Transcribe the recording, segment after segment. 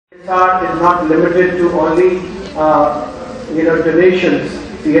CSR is not limited to only donations.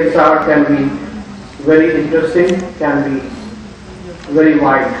 CSR can be very interesting, can be very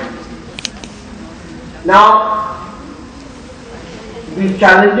wide. Now, the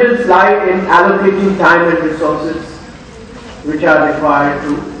challenges lie in allocating time and resources which are required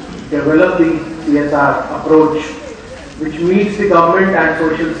to develop the CSR approach which meets the government and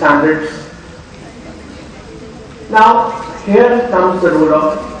social standards. Now, here comes the role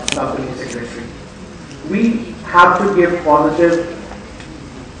of company secretary. We have to give positive,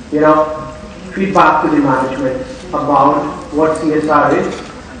 feedback to the management about what CSR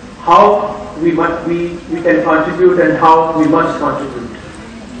is, how we can contribute and how we must contribute.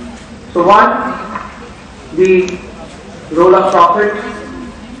 So one, the role of profit,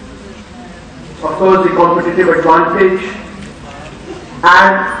 of course the competitive advantage,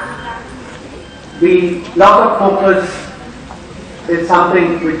 and the loss of focus is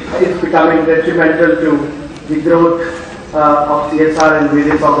something which is becoming detrimental to the growth of CSR in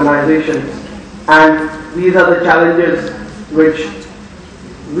various organizations, and these are the challenges which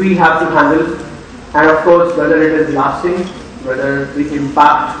we have to handle, and of course whether it is lasting, whether the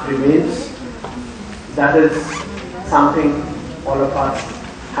impact remains, that is something all of us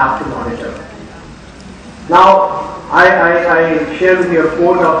have to monitor. Now, I share with you a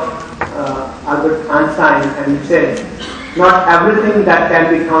quote of Albert Einstein, and he said, "Not everything that can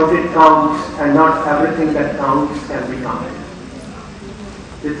be counted counts, and not everything that counts can be counted."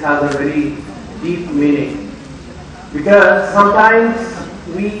 This has a very deep meaning, because sometimes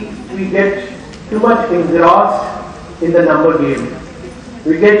we get too much engrossed in the number game.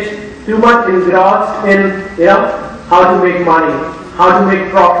 We get too much engrossed in how to make money, how to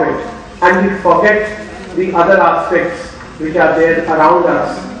make profit, and we forget the other aspects which are there around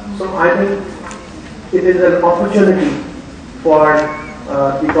us. So I think it is an opportunity for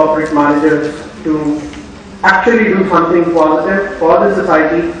the corporate managers to actually do something positive for the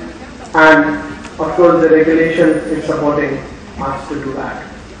society, and of course the regulation is supporting us to do that.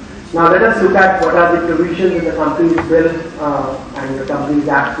 Now let us look at what are the provisions in the Companies Bill and the Companies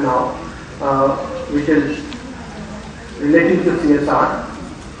Act now, which is relating to CSR.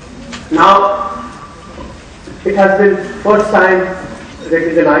 Now, it has been first time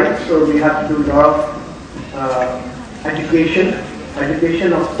recognized, so we have to do a lot of education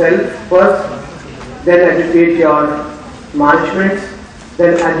of self first, then educate your management,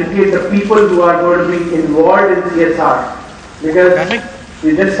 then educate the people who are going to be involved in CSR, because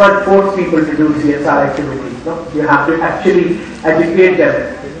you just can't force people to do CSR activities. No? You have to actually educate them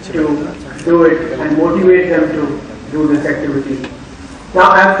to do it and motivate them to do this activity.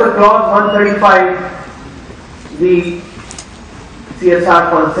 Now, as per clause 135, the CSR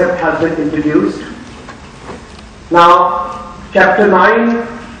concept has been introduced. Now, chapter 9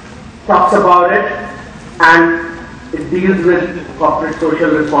 talks about it, and it deals with corporate social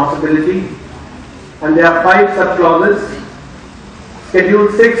responsibility, and there are 5 sub-clauses.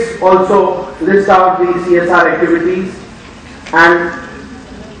 Schedule 6 also lists out the CSR activities, and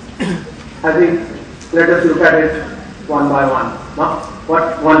I think let us look at it one by one.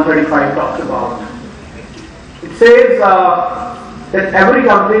 What 135 talks about. It says that every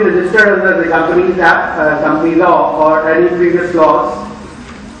company registered under the Companies Act, company law or any previous laws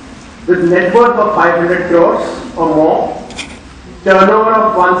with net worth of 500 crores or more, turnover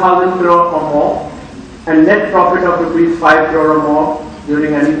of 1,000 crore or more, and net profit of rupees 5 crore or more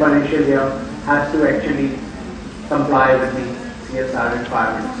during any financial year has to actually comply with the CSR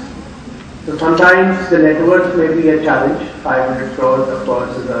requirements. So sometimes the net worth may be a challenge. 500 crores of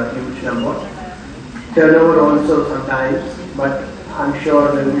course is a huge number. Turnover also sometimes, but I'm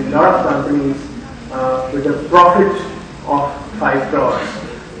sure there will be a lot of companies with a profit of 5 crores.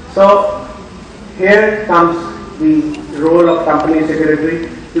 So here comes the role of company secretary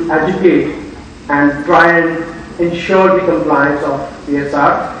to educate and try and ensure the compliance of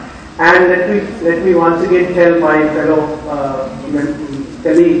CSR. And let me once again tell my fellow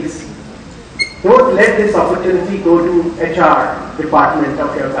colleagues, don't let this opportunity go to HR department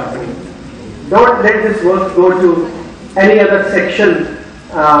of your company. Don't let this work go to any other section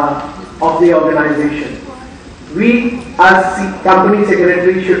of the organization. We as company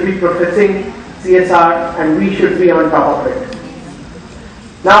secretary should be professing CSR, and we should be on top of it.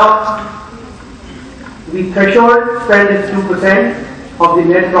 Now, the threshold spend is 2% of the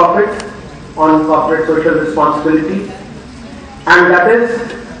net profit on corporate social responsibility, and that is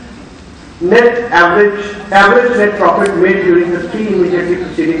average net profit made during the 3 immediately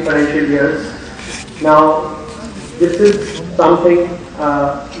preceding financial years. Now, this is something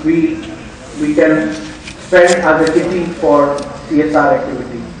we can spend as a kitty for CSR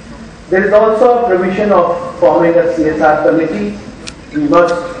activity. There is also a provision of forming a CSR committee. We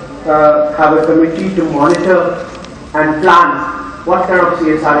must have a committee to monitor and plan what kind of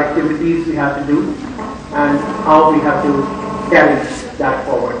CSR activities we have to do and how we have to carry that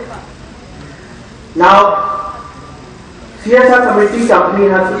forward. Now, CSR committee company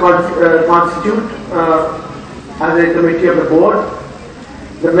has to constitute as a committee of the board.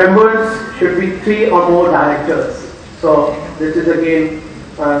 The members should be 3 or more directors. So this is again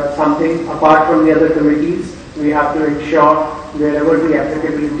something apart from the other committees. We have to ensure wherever the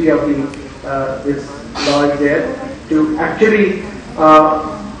applicability of this law is there to actually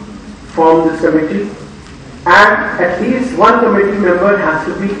form this committee, and at least one committee member has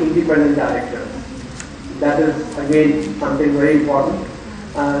to be independent director. That is again something very important.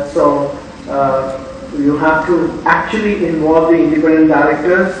 So you have to actually involve the independent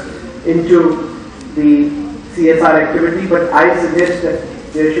directors into the CSR activity, but I suggest that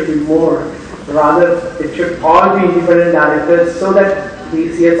there should be more. Rather, it should all be independent directors so that the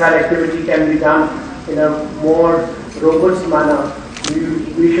CSR activity can be done in a more robust manner.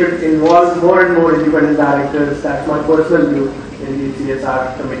 We should involve more and more independent directors. That's my personal view in the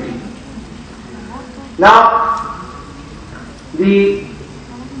CSR committee. Now, the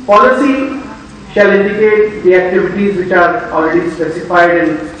policy shall indicate the activities which are already specified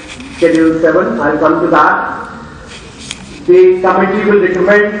in Schedule 7. I'll come to that. The committee will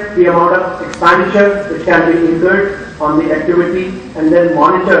recommend the amount of expenditure which can be incurred on the activity and then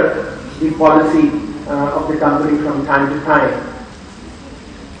monitor the policy of the company from time to time.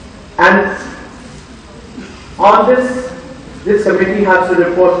 And on this committee has to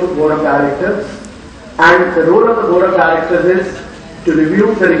report to Board of Directors, and the role of the Board of Directors is to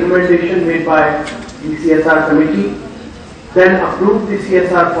review the recommendation made by the CSR committee, then approve the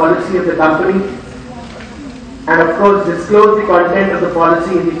CSR policy of the company, and of course disclose the content of the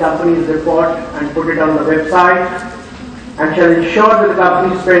policy in the company's report and put it on the website, and shall ensure that the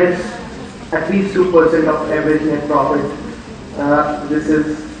company spends at least 2% of average net profit. This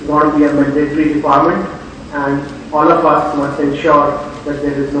is going to be a mandatory requirement, and all of us must ensure that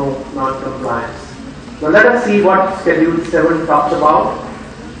there is no non-compliance. Now let us see what Schedule 7 talks about.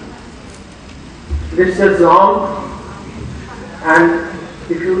 This is long, and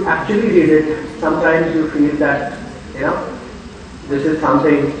if you actually read it, sometimes you feel that, this is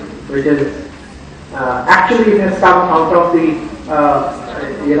something which is, actually it has come out of the,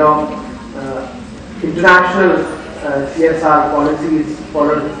 international CSR policies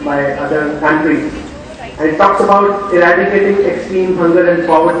followed by other countries. And it talks about eradicating extreme hunger and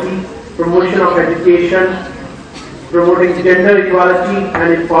poverty, promotion of education, promoting gender equality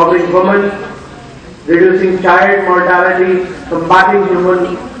and empowering women, reducing child mortality, combating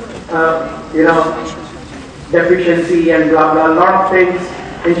human, deficiency and blah blah, a lot of things,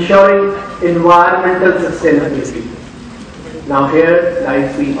 ensuring environmental sustainability. Now here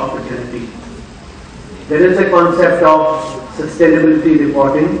lies the opportunity. There is a concept of sustainability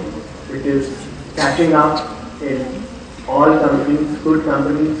reporting, which is catching up in all companies, good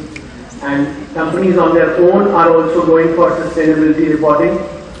companies, and companies on their own are also going for sustainability reporting.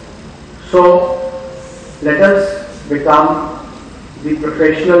 So let us become the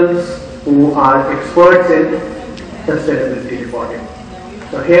professionals who are experts in sustainability reporting.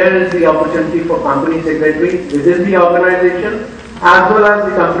 So here is the opportunity for company secretary within the organization as well as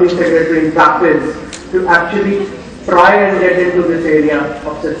the company secretary in practice to actually try and get into this area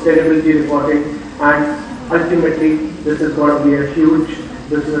of sustainability reporting, and ultimately this is going to be a huge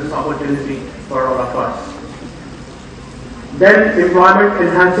business opportunity for all of us. Then employment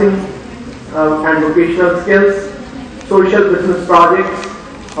enhancing and vocational skills, social business projects,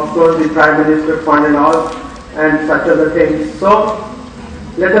 of course the Prime Minister Fund and all, and such other things. So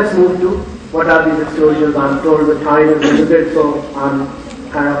let us move to what are the disclosures. I'm told the time is limited, so I'm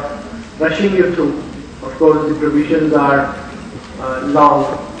kind of rushing you through. Of course the provisions are long.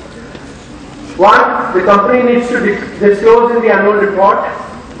 One, the company needs to disclose in the annual report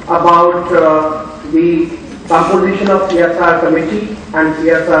about the composition of CSR committee and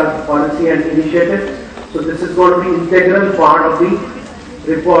CSR policy and initiatives. So this is going to be integral part of the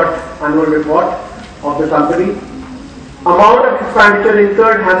report, annual report of the company. Amount of expenditure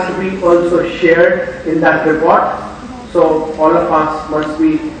incurred has to be also shared in that report. So all of us must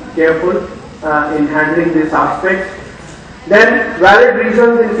be careful in handling this aspect. Then valid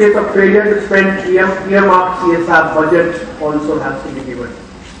reasons in case of failure to spend earmarked CSR budget also has to be given.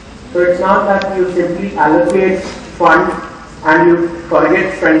 So it's not that you simply allocate fund and you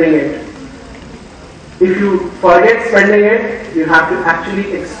forget spending it. If you forget spending it, you have to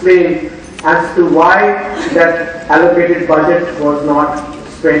actually explain as to why that allocated budget was not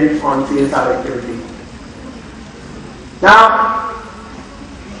spend on CSR activity. Now,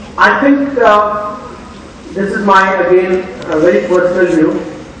 I think this is my, again, a very personal view,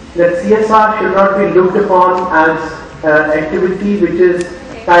 that CSR should not be looked upon as activity which is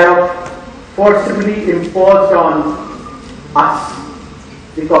kind of forcibly imposed on us,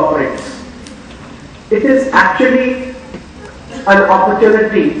 the corporates. It is actually an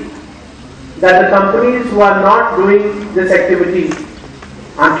opportunity that the companies who are not doing this activity,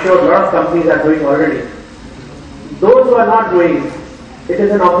 I'm sure a lot of companies are doing already, those who are not doing, it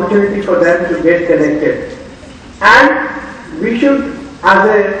is an opportunity for them to get connected. And we should, as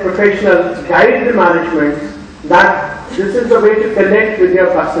a professional, guide the management that this is the way to connect with your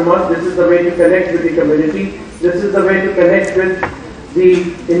customers, this is the way to connect with the community, this is the way to connect with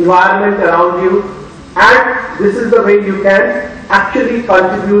the environment around you, and this is the way you can actually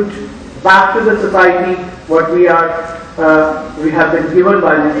contribute back to the society what we have been given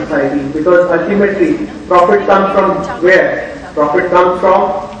by the society, because ultimately profit comes from where? Profit comes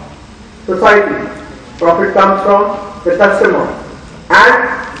from society, profit comes from the customer,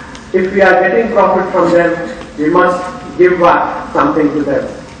 and if we are getting profit from them, we must give back something to them.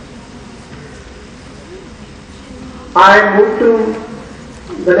 I move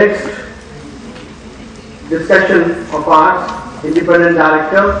to the next discussion of ours, independent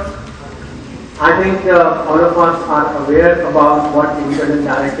director. I think all of us are aware about what independent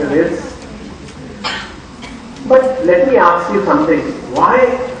director is. But let me ask you something.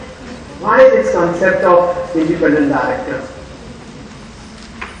 Why this concept of independent director?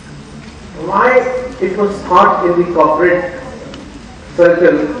 Why it was thought in the corporate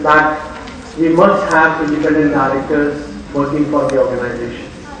circle that we must have independent directors working for the organization?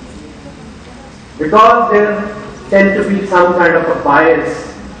 Because there tend to be some kind of a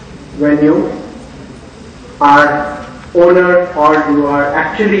bias when you are owner or you are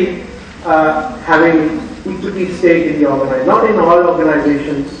actually having equity stake in the organization. Not in all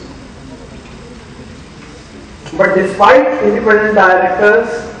organizations. But despite independent directors,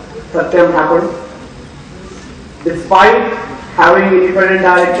 Satyam happened. Despite having independent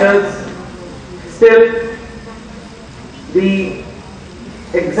directors, still the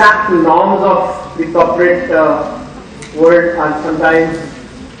exact norms of the corporate world are sometimes,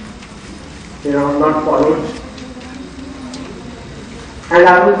 not followed. And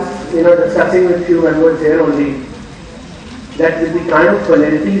I was, discussing with few members here only that with the kind of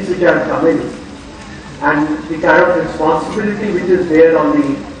penalties which are coming and the kind of responsibility which is there on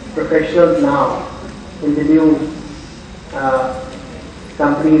the professionals now in the new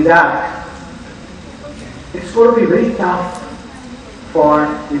Companies Act, it's going to be very tough for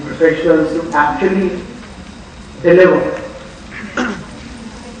the professionals to actually deliver.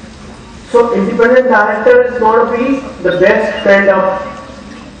 So independent director is going to be the best friend of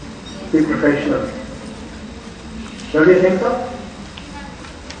the professional. Don't you think so?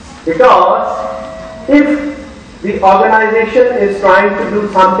 Because if the organization is trying to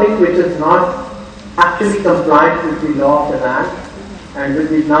do something which is not actually compliant with the law of the land and with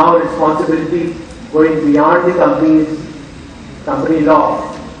the now responsibility going beyond the company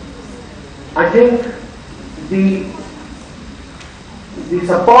law, I think the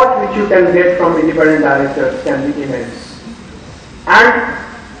support which you can get from independent directors can be immense. And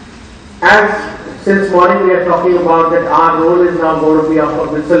as since morning we are talking about that our role is now going to be of a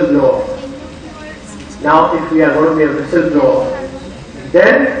whistleblower. Now if we are going to be a whistleblower,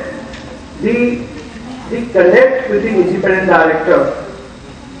 then the connect with the independent director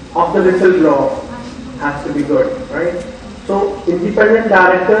of the whistleblower has to be good, right? So independent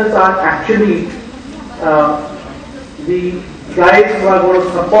directors are actually the guys who are going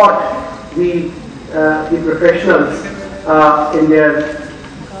to support the professionals in their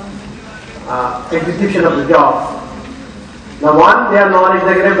execution of the job. Now one, they are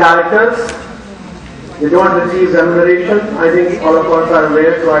non-executive directors. They don't receive remuneration. I think all of us are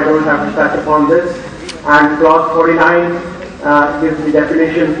aware, so I don't have to touch upon this. And clause 49 gives the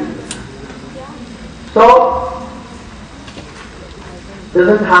definition. So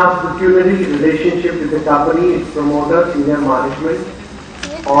doesn't have pecuniary relationship with the company, its promoter, senior management,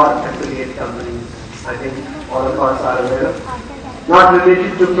 or affiliate companies. I think all of us are aware. Not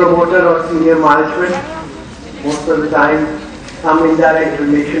related to promoter or senior management. Most of the time, some indirect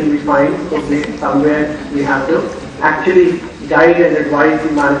relation we find. Okay, somewhere we have to actually guide and advise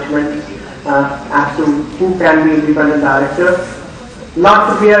the management as to who can be independent director.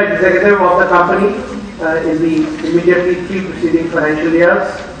 Not to be an executive of the company in the immediately 3 preceding financial years.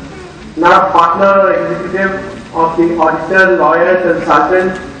 Not a partner or executive of the auditor, lawyer,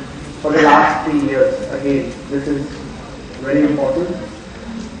 consultant for the last 3 years. Again, this is very important.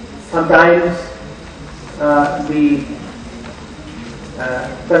 sometimes the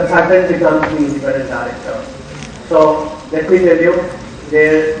consultant becomes the independent director. So let me tell you,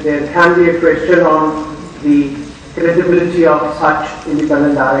 there can be a question on the credibility of such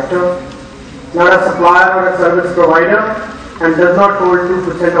independent director. Not a supplier or a service provider, and does not hold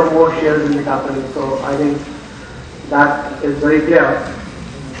 2% or more shares in the company. So I think that is very clear.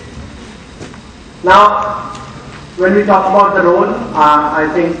 Now, when we talk about the role, I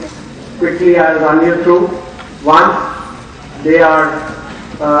think quickly I'll run you through. One, they are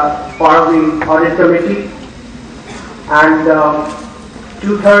part of the audit committee, and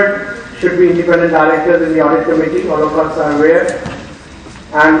 2/3 should be independent directors in the audit committee. All of us are aware.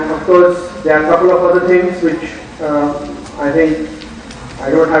 And of course, there are a couple of other things which I think I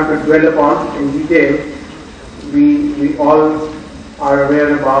don't have to dwell upon in detail. We all are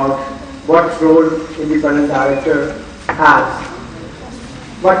aware about what role independent director has.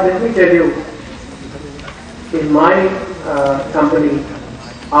 But let me tell you, in my company,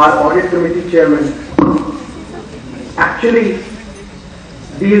 our audit committee chairman actually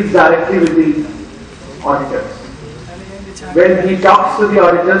deals directly with the auditors. When he talks to the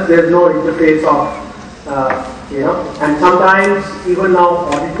auditors, there is no interface of, and sometimes even now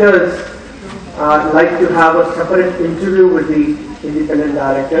auditors like to have a separate interview with the independent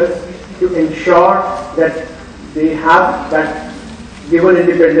directors to ensure that they have that given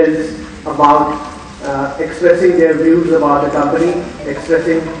independence about expressing their views about the company,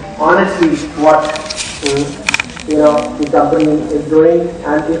 expressing honestly what the company is doing,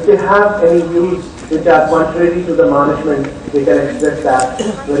 and if they have any views which are contrary to the management, they can express that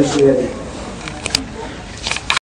very clearly.